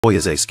boy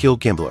is a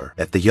skilled gambler.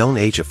 At the young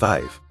age of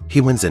 5,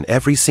 he wins in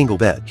every single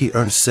bet. He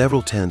earns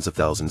several tens of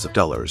thousands of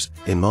dollars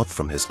a month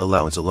from his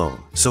allowance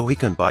alone, so he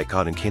can buy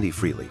cotton candy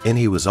freely. And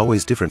he was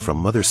always different from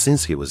mother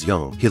since he was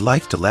young. He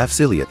liked to laugh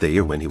silly at the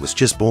year when he was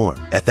just born.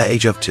 At the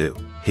age of 2,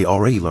 he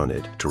already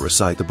learned to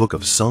recite the book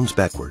of Psalms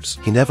backwards.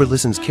 He never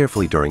listens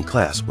carefully during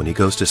class when he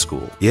goes to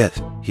school.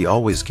 Yet, he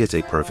always gets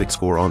a perfect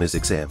score on his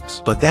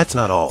exams. But that's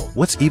not all.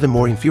 What's even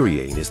more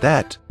infuriating is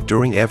that,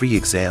 during every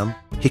exam,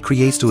 he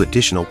creates 2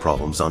 additional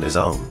problems on his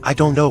own. I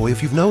don't know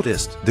if you've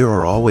noticed, there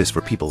are always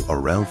 4 people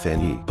around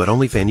Fan Yi, but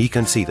only Fan Yi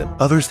can see them.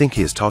 Others think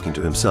he is talking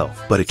to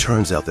himself, but it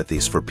turns out that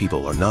these 4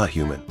 people are not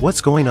human.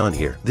 What's going on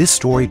here? This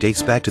story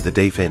dates back to the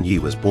day Fan Yi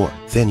was born.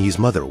 Fan Yi's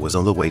mother was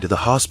on the way to the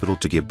hospital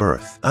to give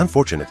birth.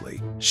 Unfortunately,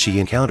 she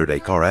encountered a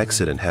car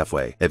accident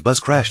halfway. A bus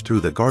crashed through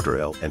the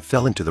guardrail and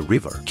fell into the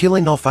river,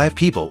 killing all 5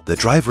 people. The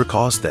driver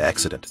caused the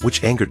accident,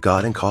 which angered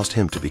God and caused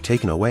him to be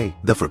taken away.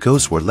 The 4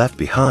 ghosts were left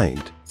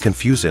behind,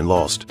 confused and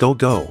lost. Don't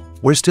go.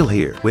 We're still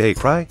here. Wait,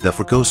 cry? The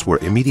 4 ghosts were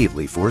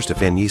immediately forced to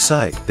Fan Yi's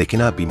side. They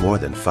cannot be more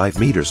than 5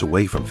 meters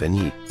away from Fan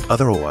Yi.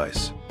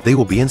 Otherwise, they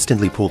will be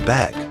instantly pulled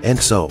back. And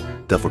so,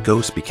 the 4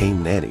 ghosts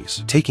became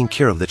nannies, taking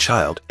care of the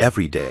child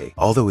every day.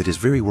 Although it is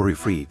very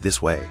worry-free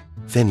this way,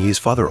 Fan Yi's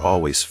father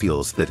always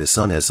feels that his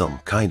son has some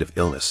kind of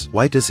illness.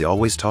 Why does he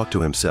always talk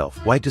to himself?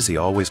 Why does he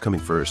always come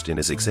in first in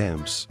his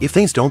exams? If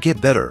things don't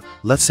get better,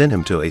 let's send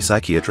him to a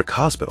psychiatric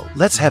hospital.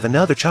 Let's have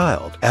another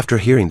child. After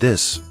hearing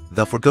this,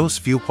 the 4 ghosts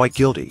feel quite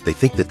guilty. They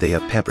think that they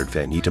have pampered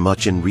Fan Yi too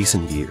much in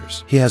recent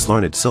years. He has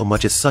learned so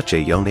much at such a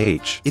young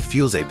age. It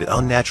feels a bit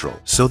unnatural.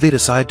 So they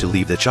decide to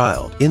leave the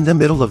child. In the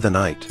middle of the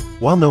night,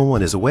 while no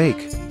one is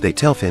awake, they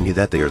tell Fan Yi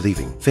that they are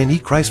leaving. Fan Yi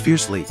cries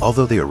fiercely.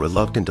 Although they are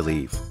reluctant to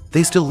leave,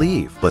 they still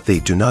leave, but they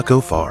do not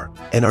go far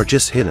and are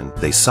just hidden.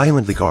 They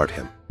silently guard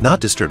him, not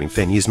disturbing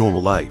Fan Yi's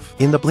normal life.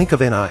 In the blink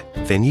of an eye,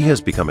 Fan Yi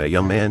has become a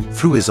young man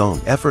through his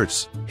own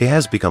efforts. He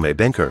has become a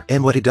banker,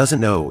 and what he doesn't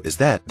know is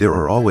that there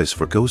are always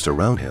 4 ghosts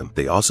around him.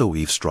 They also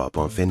eavesdrop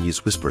on Fan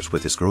Yi's whispers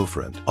with his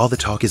girlfriend. All the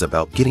talk is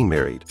about getting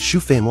married. Shu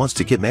Fan wants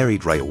to get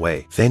married right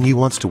away. Fan Yi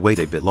wants to wait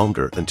a bit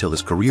longer until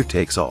his career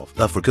takes off.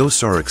 The 4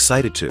 ghosts are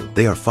excited too.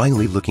 They are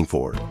finally looking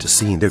forward to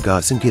seeing their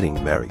gods and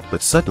getting married.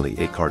 But suddenly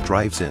a car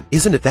drives in.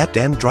 Isn't it that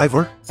damn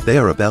driver? They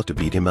are about to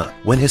beat him up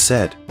when he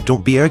said,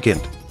 "Don't be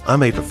arrogant.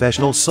 I'm a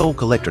professional soul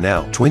collector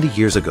now. 20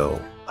 years ago,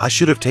 I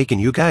should have taken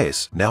you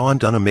guys. Now I'm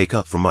gonna make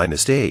up for my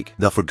mistake."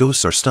 The 4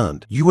 ghosts are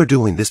stunned. "You are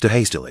doing this too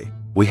hastily.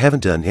 We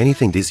haven't done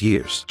anything these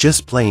years.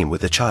 Just playing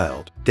with a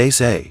child." They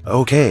say,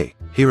 "Okay."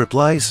 He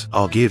replies,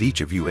 "I'll give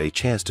each of you a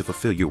chance to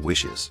fulfill your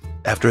wishes.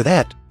 After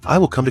that, I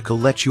will come to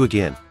collect you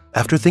again."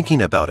 After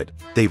thinking about it,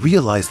 they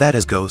realize that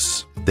as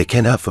ghosts, they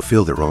cannot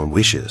fulfill their own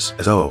wishes,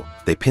 so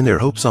they pin their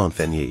hopes on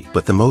Fan Yi.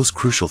 But the most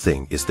crucial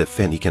thing is that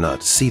Fan Yi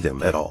cannot see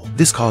them at all.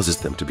 This causes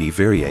them to be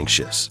very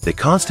anxious. They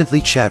constantly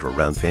chatter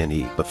around Fan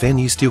Yi, but Fan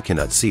Yi still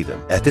cannot see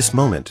them. At this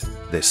moment,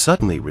 they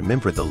suddenly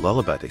remember the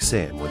lullaby they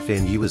sang when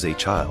Fan Yi was a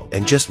child,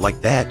 and just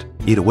like that,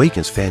 it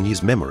awakens Fan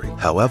Yi's memory.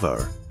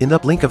 However, in the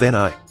blink of an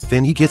eye,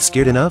 Fan Yi gets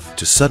scared enough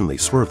to suddenly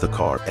swerve the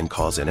car and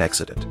cause an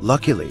accident.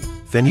 Luckily,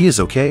 Fan Yi is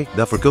okay.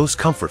 The 4 ghosts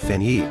comfort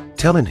Fan Yi,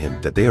 telling him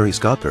that they are his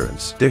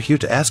godparents. They're here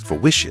to ask for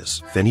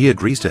wishes. Fan Yi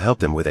agrees to help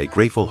them with a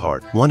grateful heart.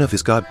 One of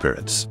his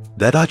godparents,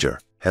 the Dodger,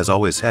 has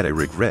always had a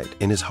regret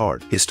in his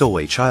heart. He stole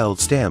a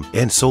child's stamp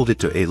and sold it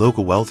to a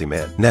local wealthy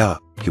man. Now,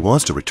 he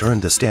wants to return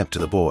the stamp to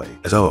the boy.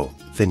 So,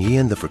 Fan Yi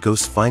and the 4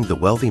 ghosts find the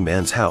wealthy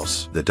man's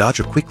house. The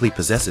Dodger quickly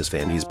possesses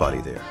Fan Yi's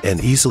body there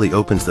and easily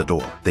opens the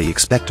door. They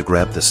expect to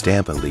grab the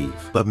stamp and leave,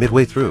 but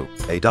midway through,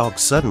 a dog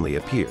suddenly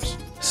appears,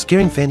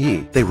 scaring Fan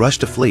Yi. They rush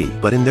to flee,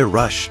 but in their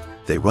rush,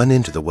 they run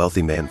into the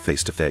wealthy man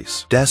face to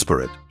face.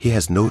 Desperate, he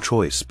has no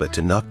choice but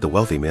to knock the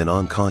wealthy man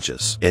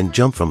unconscious and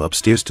jump from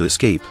upstairs to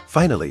escape.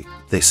 Finally,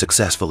 they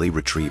successfully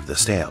retrieve the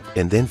stamp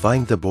and then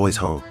find the boy's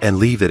home and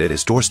leave it at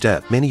his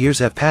doorstep. Many years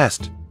have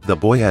passed. The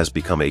boy has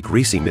become a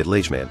greasy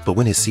middle-aged man, but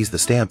when he sees the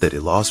stamp that he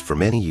lost for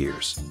many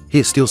years, he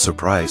is still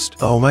surprised.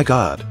 "Oh my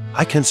God,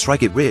 I can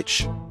strike it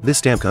rich. This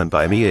stamp can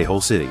buy me a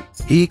whole city,"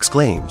 he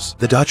exclaims.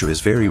 The Dodger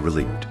is very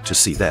relieved to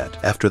see that.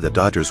 After the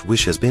Dodger's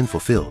wish has been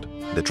fulfilled,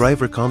 the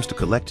driver comes to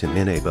collect him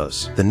in a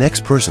bus. The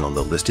next person on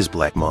the list is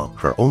Black Mom.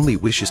 Her only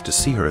wish is to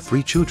see her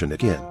 3 children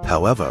again.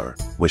 However,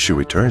 when she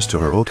returns to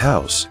her old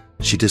house,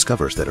 she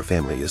discovers that her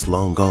family is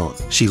long gone.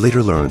 She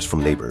later learns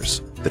from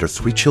neighbors that her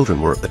 3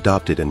 children were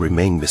adopted and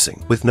remain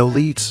missing. With no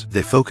leads,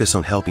 they focus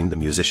on helping the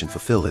musician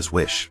fulfill his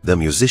wish. The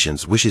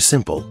musician's wish is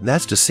simple.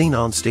 That's to sing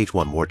on stage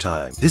one more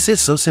time. This is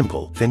so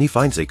simple. Fan Yi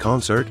finds a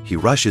concert, he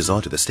rushes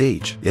onto the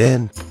stage,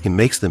 and he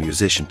makes the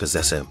musician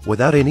possess him.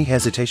 Without any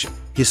hesitation,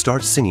 he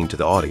starts singing to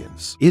the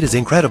audience. It is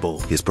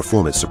incredible. His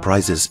performance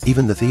surprises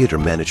even the theater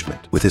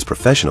management with his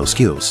professional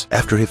skills.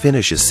 After he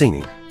finishes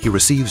singing, he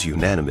receives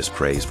unanimous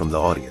praise from the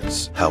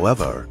audience.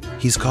 However,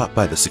 he's caught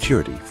by the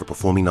security for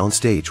performing on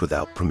stage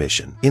without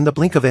permission. In the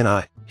blink of an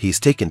eye, He's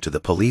taken to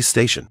the police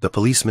station. The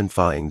policeman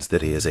finds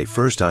that he is a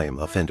first-time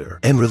offender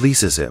and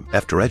releases him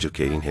after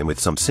educating him with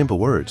some simple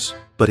words.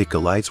 But he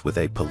collides with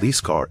a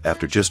police car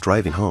after just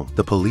driving home.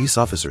 The police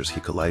officers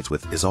he collides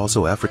with is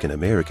also African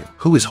American,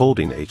 who is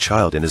holding a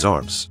child in his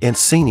arms and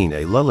singing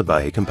a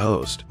lullaby he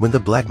composed. When the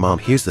black mom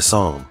hears the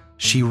song,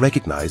 she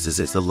recognizes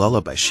it's the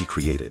lullaby she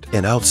created.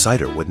 An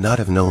outsider would not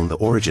have known the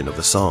origin of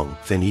the song.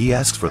 Then he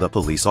asks for the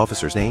police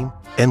officer's name,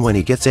 and when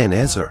he gets an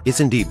answer, it's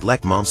indeed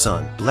Black Mom's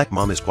son. Black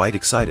Mom is quite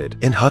excited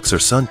and hugs her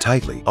son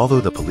tightly. Although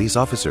the police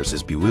officer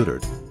is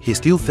bewildered, he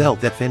still felt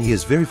that Fanny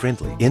is very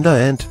friendly. In the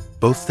end,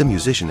 both the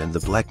musician and the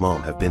black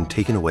mom have been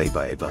taken away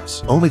by a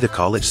bus. Only the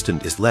college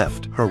student is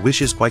left. Her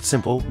wish is quite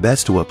simple,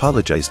 best to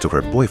apologize to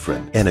her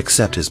boyfriend and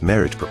accept his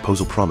marriage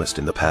proposal promised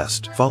in the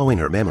past. Following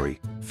her memory,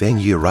 Fang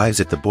Yi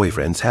arrives at the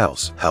boyfriend's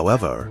house.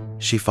 However,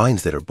 she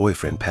finds that her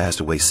boyfriend passed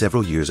away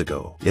several years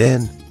ago.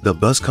 Then, the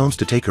bus comes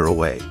to take her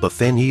away, but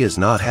Fan Yi is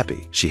not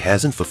happy. She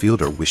hasn't fulfilled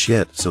her wish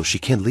yet, so she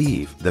can't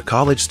leave. The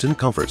college student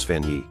comforts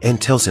Fan Yi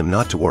and tells him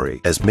not to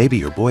worry, as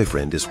maybe her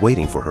boyfriend is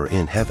waiting for her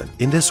in heaven.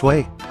 In this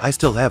way, I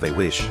still have a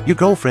wish. Your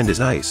girlfriend is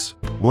nice.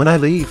 When I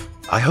leave,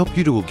 I hope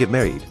you two will get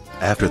married.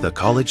 After the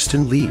college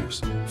student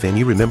leaves, Fan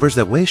Yi remembers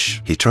that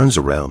wish. He turns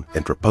around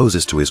and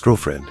proposes to his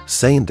girlfriend,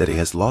 saying that he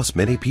has lost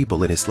many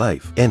people in his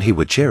life and he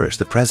would cherish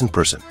the present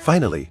person.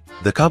 Finally,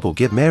 the couple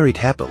get married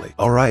happily.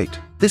 Alright,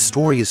 this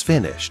story is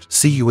finished.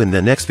 See you in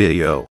the next video.